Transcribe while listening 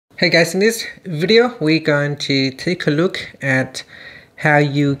Hey guys, in this video we're going to take a look at how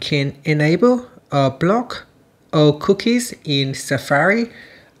you can enable or block all cookies in Safari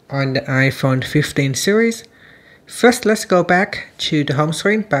on the iPhone 15 series. First, let's go back to the home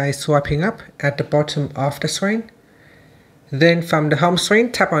screen by swiping up at the bottom of the screen. Then from the home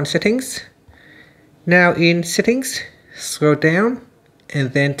screen, tap on Settings. Now in Settings, scroll down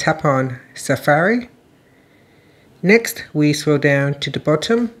and then tap on Safari. Next, we scroll down to the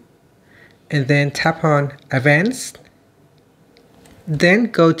bottom and then tap on Advanced. Then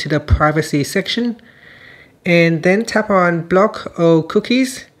go to the Privacy section and then tap on Block All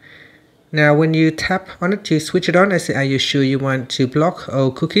Cookies. Now when you tap on it to switch it on, are you sure you want to block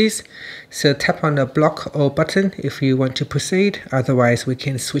all cookies? So tap on the Block All button if you want to proceed, otherwise we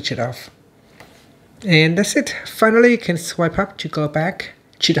can switch it off. And that's it. Finally, you can swipe up to go back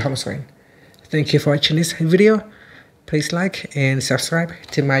to the home screen. Thank you for watching this video. Please like and subscribe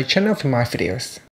to my channel for more videos.